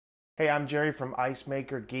Hey, I'm Jerry from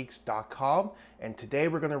IcemakerGeeks.com, and today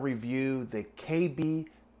we're going to review the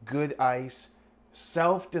KBice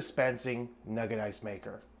Self-Dispensing Nugget Ice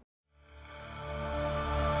Maker.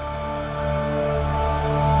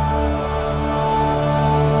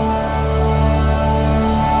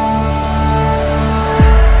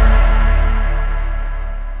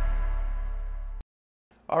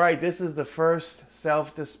 Alright, this is the first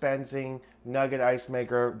self-dispensing nugget ice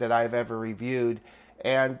maker that I've ever reviewed,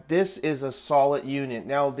 and this is a solid unit.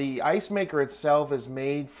 Now, the ice maker itself is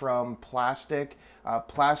made from plastic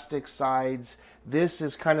sides. This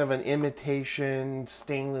is kind of an imitation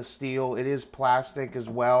stainless steel. It is plastic as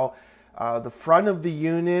well. The front of the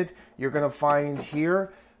unit you're going to find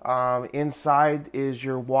here. Inside is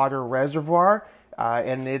your water reservoir.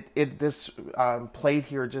 And this plate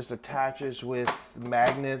here just attaches with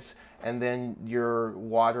magnets, and then your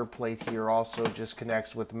water plate here also just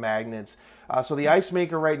connects with magnets. So the ice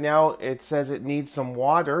maker right now, it says it needs some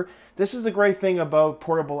water. This is the great thing about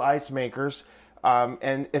portable ice makers,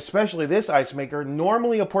 and especially this ice maker.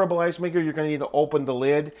 Normally a portable ice maker, you're going to need to open the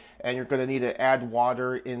lid and you're going to need to add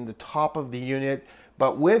water in the top of the unit.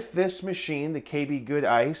 But with this machine, the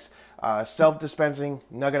KBice self-dispensing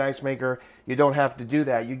nugget ice maker, you don't have to do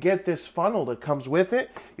that. You get this funnel that comes with it.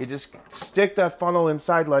 You just stick that funnel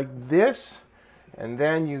inside like this, and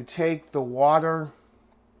then you take the water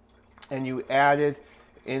and you add it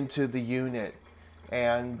into the unit.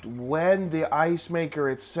 And when the ice maker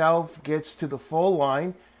itself gets to the full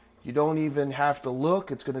line, you don't even have to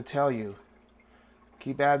look. It's going to tell you.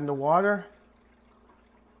 Keep adding the water.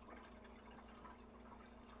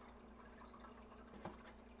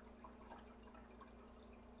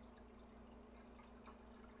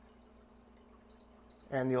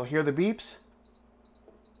 And you'll hear the beeps,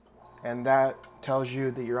 and that tells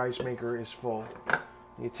you that your ice maker is full.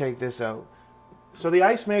 You take this out. So the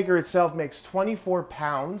ice maker itself makes 24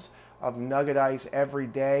 pounds of nugget ice every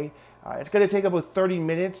day. It's going to take about 30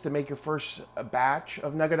 minutes to make your first batch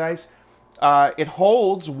of nugget ice. It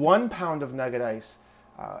holds 1 pound of nugget ice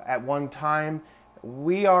at one time.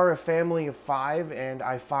 We are a family of 5, and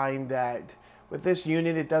I find that with this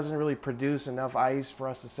unit, it doesn't really produce enough ice for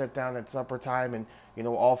us to sit down at supper time and, you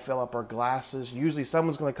know, all fill up our glasses. Usually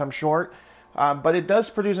someone's going to come short, but it does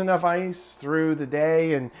produce enough ice through the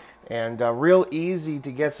day, and real easy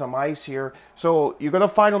to get some ice here. So you're going to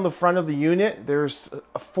find on the front of the unit, there's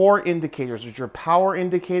 4 indicators. There's your power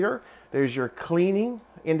indicator. There's your cleaning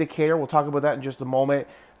indicator. We'll talk about that in just a moment.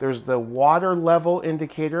 There's the water level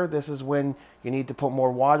indicator. This is when you need to put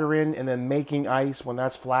more water in, and then making ice. When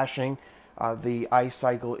that's flashing, the ice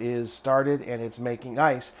cycle is started and it's making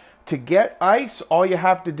ice. To get ice, all you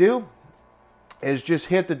have to do is just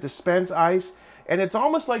hit the dispense ice, and it's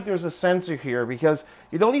almost like there's a sensor here because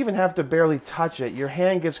you don't even have to barely touch it. Your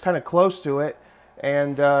hand gets kind of close to it,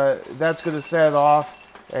 and that's going to set it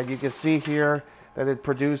off. And you can see here that it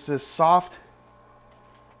produces soft,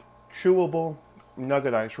 chewable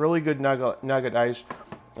nugget ice. Really good nugget ice.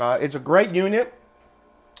 It's a great unit.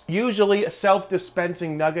 Usually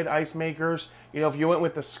self-dispensing nugget ice makers, you know, if you went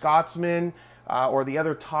with the Scotsman or the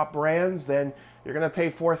other top brands, then you're going to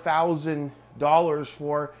pay $4,000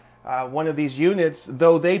 for one of these units,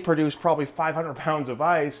 though they produce probably 500 pounds of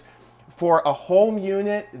ice. For a home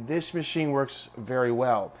unit, this machine works very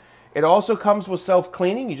well. It also comes with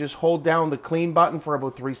self-cleaning. You just hold down the clean button for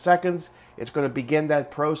about 3 seconds. It's going to begin that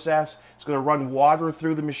process. It's going to run water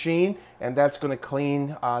through the machine, and that's going to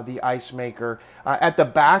clean the ice maker. At the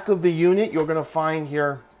back of the unit, you're going to find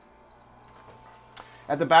here,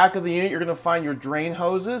 at the back of the unit, you're going to find your drain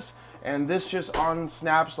hoses, and this just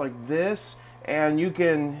on-snaps like this, and you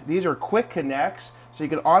can, these are quick connects, so you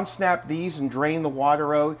can on-snap these and drain the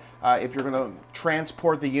water out if you're going to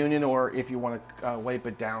transport the unit or if you want to wipe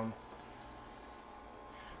it down.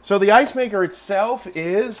 So the ice maker itself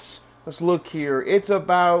is, let's look here, it's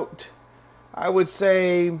about, I would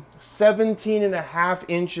say, 17.5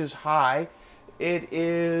 inches high. It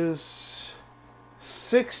is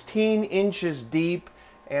 16 inches deep,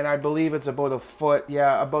 and I believe it's about a foot,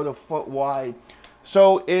 yeah, about a foot wide.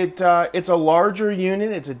 So it's a larger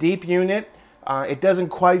unit, it's a deep unit. It doesn't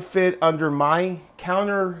quite fit under my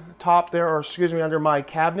countertop there, or excuse me, under my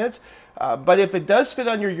cabinets. But if it does fit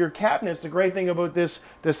under your cabinets, the great thing about this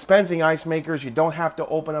dispensing ice maker is you don't have to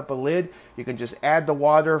open up a lid. You can just add the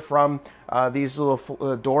water from these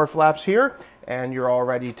little door flaps here, and you're all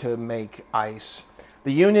ready to make ice.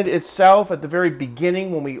 The unit itself, at the very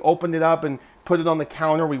beginning, when we opened it up and put it on the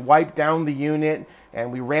counter, we wiped down the unit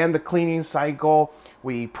and we ran the cleaning cycle.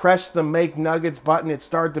 We pressed the Make Nuggets button. It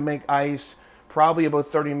started to make ice. Probably about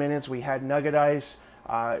 30 minutes, we had nugget ice.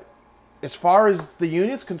 as far as the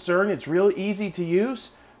unit's concerned, it's real easy to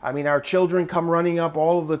use. I mean, our children come running up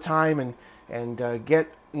all of the time and get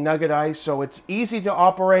Nugget ice, so it's easy to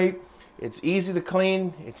operate, it's easy to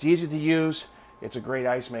clean, it's easy to use. It's a great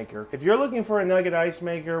ice maker. If you're looking for a Nugget ice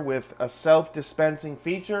maker with a self-dispensing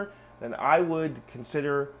feature, then I would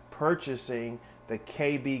consider purchasing the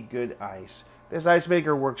KB Good Ice. This ice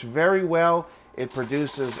maker works very well. It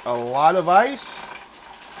produces a lot of ice,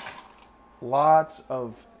 lots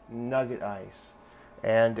of Nugget ice,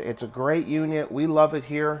 and it's a great unit. We love it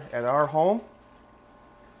here at our home,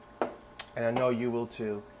 and I know you will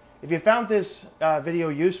too. If you found this video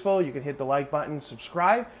useful, you can hit the like button,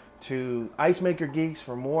 subscribe to Ice Maker Geeks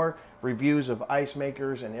for more reviews of ice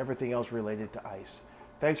makers and everything else related to ice.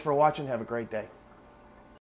 Thanks for watching. Have a great day.